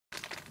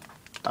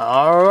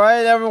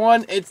Alright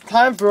everyone, it's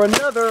time for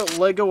another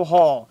LEGO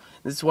haul.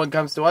 This one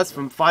comes to us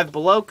from Five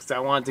Below because I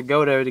wanted to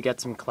go there to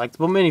get some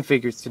collectible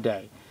minifigures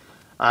today.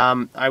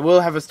 I will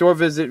have a store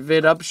visit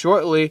vid up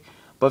shortly,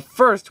 but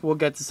first we'll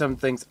get to some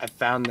things I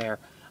found there.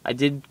 I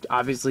did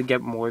obviously get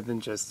more than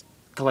just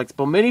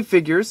collectible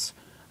minifigures,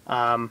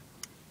 and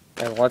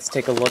let's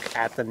take a look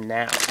at them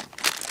now.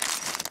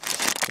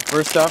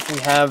 First off, we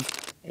have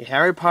a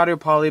Harry Potter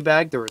poly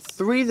bag. There were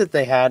 3 that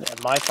they had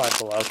at my Five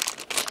Below.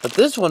 But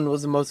this one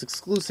was the most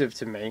exclusive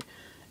to me.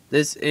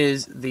 This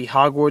is the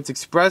Hogwarts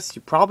Express.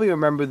 You probably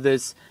remember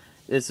this.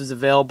 This was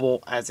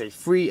available as a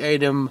free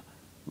item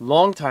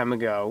long time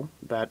ago,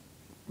 about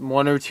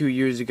 1 or 2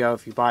 years ago.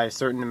 If you buy a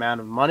certain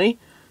amount of money,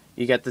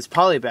 you get this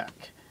poly bag.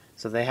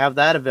 So they have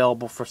that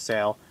available for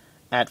sale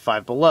at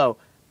Five Below.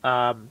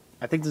 I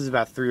think this is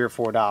about $3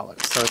 or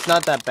 $4. So it's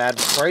not that bad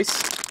of a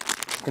price,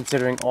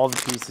 considering all the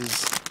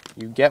pieces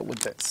you get with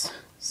this.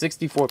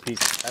 64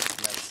 pieces. That's nice.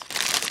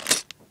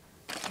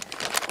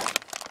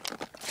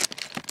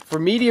 For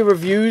media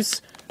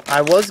reviews,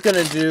 I was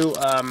going to do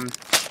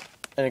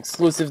an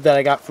exclusive that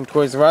I got from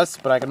Toys R Us,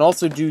 but I can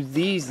also do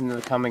these in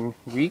the coming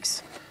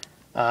weeks.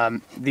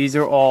 These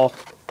are all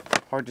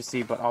hard to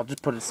see, but I'll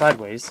just put it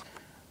sideways.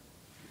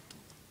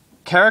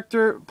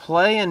 Character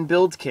Play and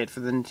Build Kit for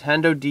the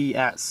Nintendo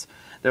DS.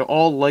 They're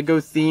all LEGO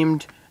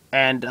themed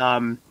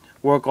and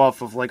work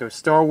off of LEGO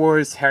Star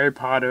Wars, Harry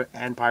Potter,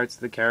 and Pirates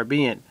of the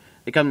Caribbean.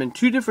 They come in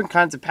 2 different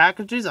kinds of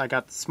packages. I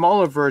got the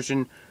smaller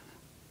version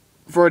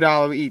for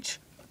 $1 each.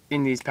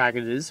 In these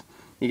packages,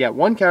 you get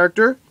 1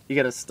 character, you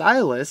get a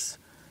stylus,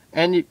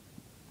 and you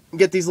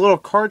get these little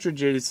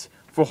cartridges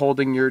for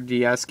holding your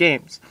DS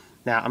games.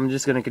 Now, I'm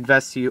just going to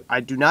confess to you, I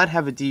do not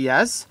have a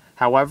DS.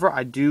 However,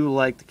 I do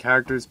like the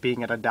characters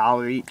being at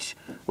 $1 each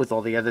with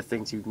all the other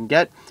things you can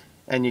get,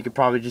 and you could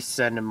probably just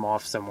send them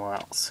off somewhere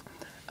else.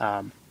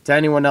 To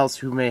anyone else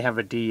who may have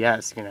a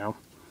DS, you know.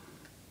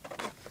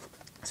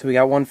 So we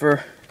got 1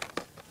 for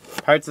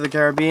Pirates of the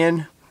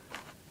Caribbean.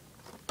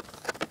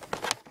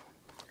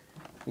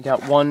 We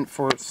got 1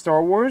 for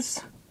Star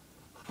Wars.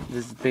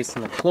 This is based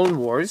on the Clone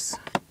Wars.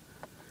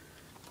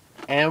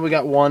 And we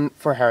got 1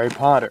 for Harry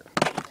Potter.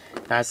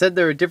 Now, I said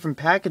there are different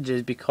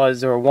packages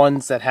because there are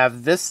ones that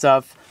have this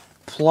stuff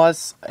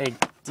plus a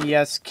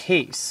DS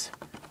case,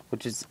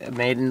 which is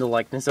made in the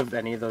likeness of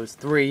any of those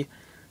 3.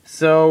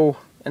 So,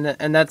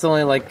 and that's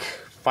only like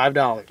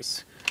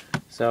 $5.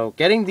 So,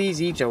 getting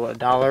these each at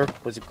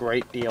 $1 was a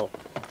great deal.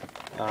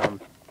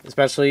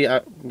 Especially,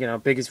 you know,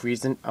 biggest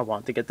reason I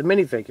want to get the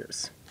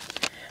minifigures.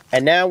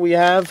 And now we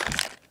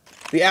have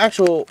the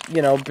actual, you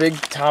know, big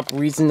top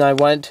reason I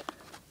went.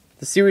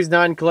 The Series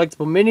 9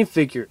 collectible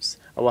minifigures.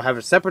 I will have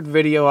a separate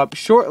video up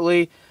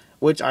shortly,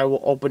 which I will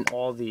open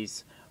all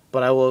these.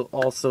 But I will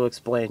also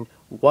explain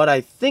what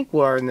I think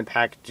were in the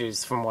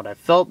packages from what I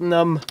felt in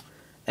them.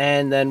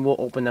 And then we'll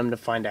open them to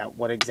find out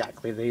what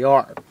exactly they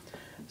are.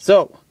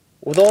 So,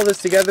 with all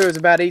this together, it was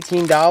about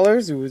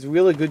 $18. It was a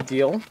really good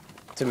deal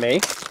to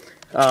me.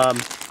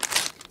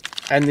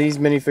 And these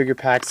minifigure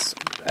packs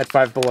at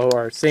Five Below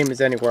are same as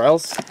anywhere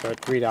else, for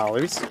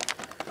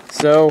 $3.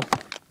 So,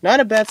 not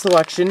a bad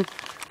selection.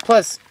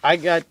 Plus, I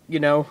got, you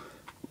know,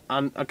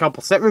 a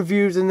couple set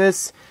reviews in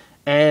this,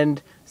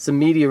 and some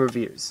media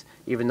reviews.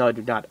 Even though I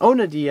do not own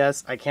a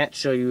DS, I can't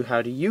show you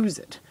how to use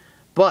it.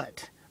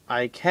 But,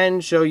 I can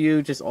show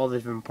you just all the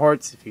different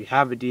parts. If you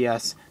have a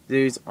DS,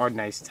 these are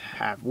nice to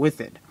have with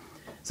it.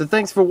 So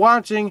thanks for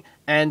watching,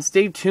 and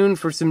stay tuned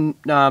for some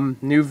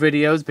new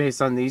videos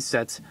based on these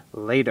sets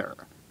later.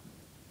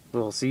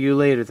 We'll see you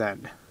later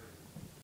then.